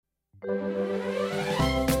Biblically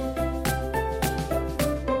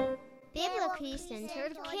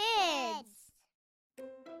Centered Kids.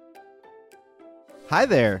 Hi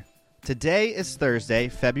there. Today is Thursday,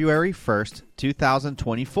 February 1st,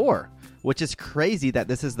 2024, which is crazy that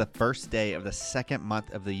this is the first day of the second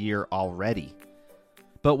month of the year already.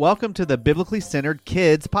 But welcome to the Biblically Centered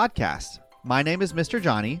Kids podcast. My name is Mr.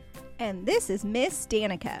 Johnny. And this is Miss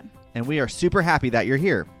Danica. And we are super happy that you're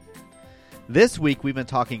here. This week we've been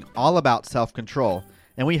talking all about self-control,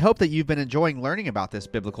 and we hope that you've been enjoying learning about this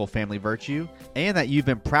biblical family virtue and that you've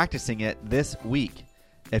been practicing it this week.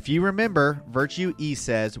 If you remember, Virtue E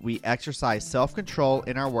says we exercise self-control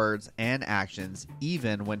in our words and actions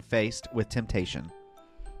even when faced with temptation.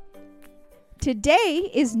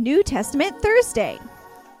 Today is New Testament Thursday.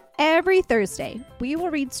 Every Thursday, we will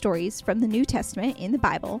read stories from the New Testament in the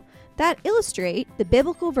Bible that illustrate the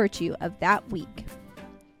biblical virtue of that week.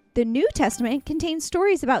 The New Testament contains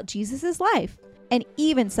stories about Jesus' life and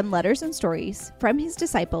even some letters and stories from his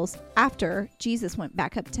disciples after Jesus went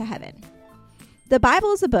back up to heaven. The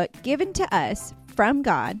Bible is a book given to us from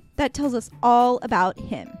God that tells us all about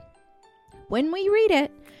him. When we read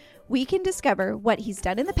it, we can discover what he's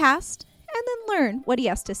done in the past and then learn what he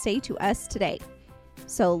has to say to us today.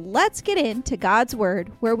 So let's get into God's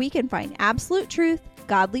Word, where we can find absolute truth,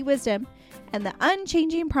 godly wisdom, and the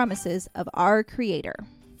unchanging promises of our Creator.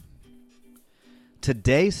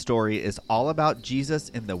 Today's story is all about Jesus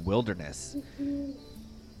in the wilderness.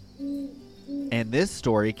 And this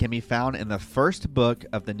story can be found in the first book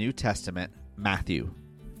of the New Testament, Matthew.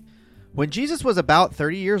 When Jesus was about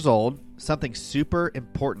 30 years old, something super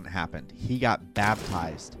important happened. He got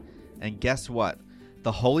baptized. And guess what?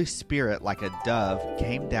 The Holy Spirit, like a dove,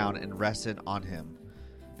 came down and rested on him.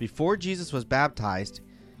 Before Jesus was baptized,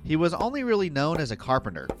 he was only really known as a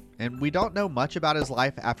carpenter. And we don't know much about his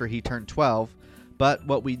life after he turned 12, but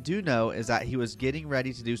what we do know is that he was getting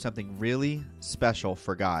ready to do something really special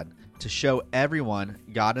for God, to show everyone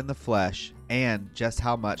God in the flesh and just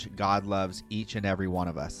how much God loves each and every one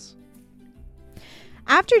of us.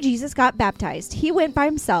 After Jesus got baptized, he went by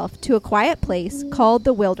himself to a quiet place called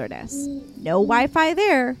the wilderness. No Wi-Fi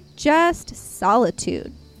there, just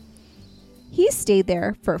solitude. He stayed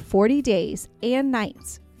there for 40 days and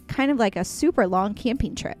nights, kind of like a super long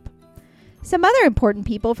camping trip. Some other important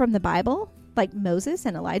people from the Bible, like Moses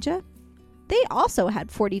and Elijah, they also had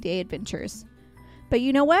 40-day adventures. But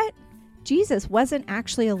you know what? Jesus wasn't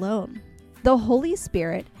actually alone. The Holy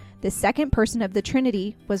Spirit, the second person of the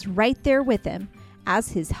Trinity, was right there with him as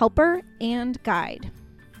his helper and guide.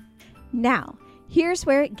 Now, here's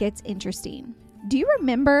where it gets interesting. Do you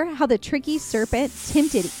remember how the tricky serpent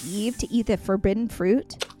tempted Eve to eat the forbidden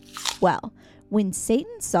fruit? Well, when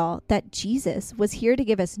Satan saw that Jesus was here to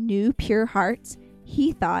give us new, pure hearts,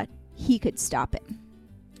 he thought he could stop him.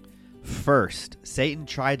 First, Satan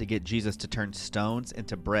tried to get Jesus to turn stones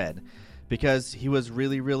into bread because he was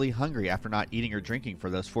really, really hungry after not eating or drinking for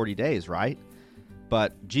those 40 days, right?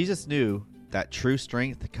 But Jesus knew that true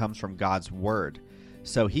strength comes from God's word.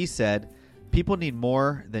 So he said, people need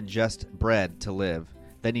more than just bread to live.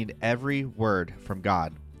 They need every word from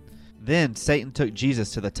God. Then Satan took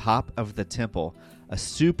Jesus to the top of the temple, a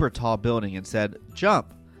super tall building, and said,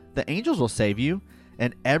 jump, the angels will save you,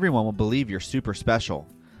 and everyone will believe you're super special.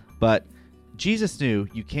 But Jesus knew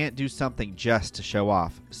you can't do something just to show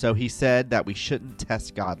off, so he said that we shouldn't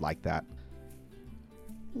test God like that.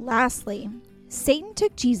 Lastly, Satan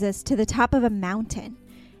took Jesus to the top of a mountain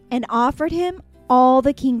and offered him all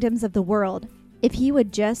the kingdoms of the world if he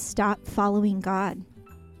would just stop following God.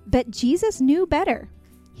 But Jesus knew better.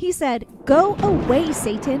 He said, "Go away,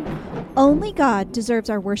 Satan. Only God deserves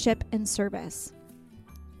our worship and service."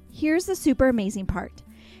 Here's the super amazing part.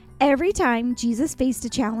 Every time Jesus faced a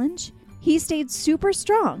challenge, he stayed super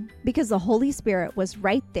strong because the Holy Spirit was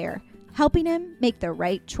right there, helping him make the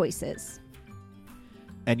right choices.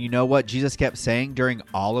 And you know what Jesus kept saying during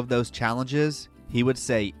all of those challenges? He would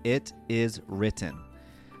say, "It is written."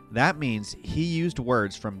 That means he used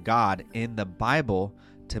words from God in the Bible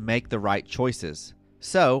to make the right choices.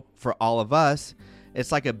 So, for all of us,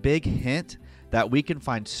 it's like a big hint that we can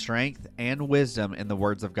find strength and wisdom in the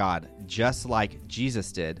words of God, just like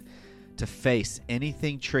Jesus did, to face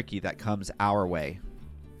anything tricky that comes our way.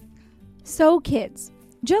 So, kids,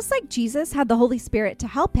 just like Jesus had the Holy Spirit to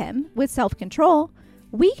help him with self-control,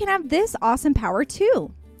 we can have this awesome power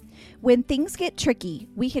too. When things get tricky,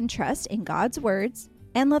 we can trust in God's words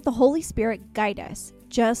and let the Holy Spirit guide us,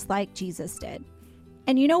 just like Jesus did.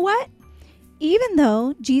 And you know what? Even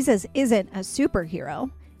though Jesus isn't a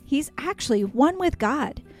superhero, he's actually one with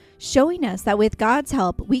God, showing us that with God's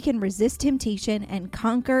help, we can resist temptation and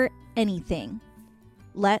conquer anything.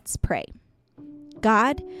 Let's pray.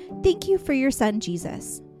 God, thank you for your son,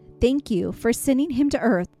 Jesus. Thank you for sending him to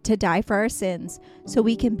earth to die for our sins so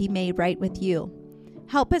we can be made right with you.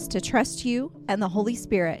 Help us to trust you and the Holy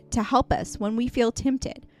Spirit to help us when we feel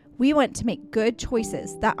tempted. We want to make good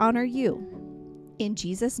choices that honor you. In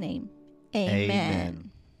Jesus' name,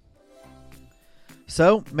 amen.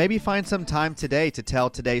 So maybe find some time today to tell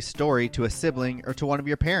today's story to a sibling or to one of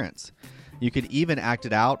your parents. You could even act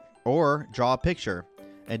it out or draw a picture.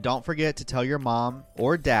 And don't forget to tell your mom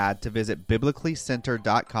or dad to visit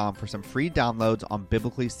biblicallycentered.com for some free downloads on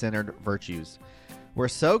biblically centered virtues. We're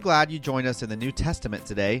so glad you joined us in the New Testament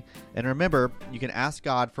today. And remember, you can ask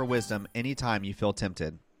God for wisdom anytime you feel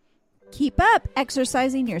tempted. Keep up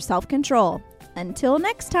exercising your self-control. Until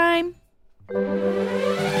next time.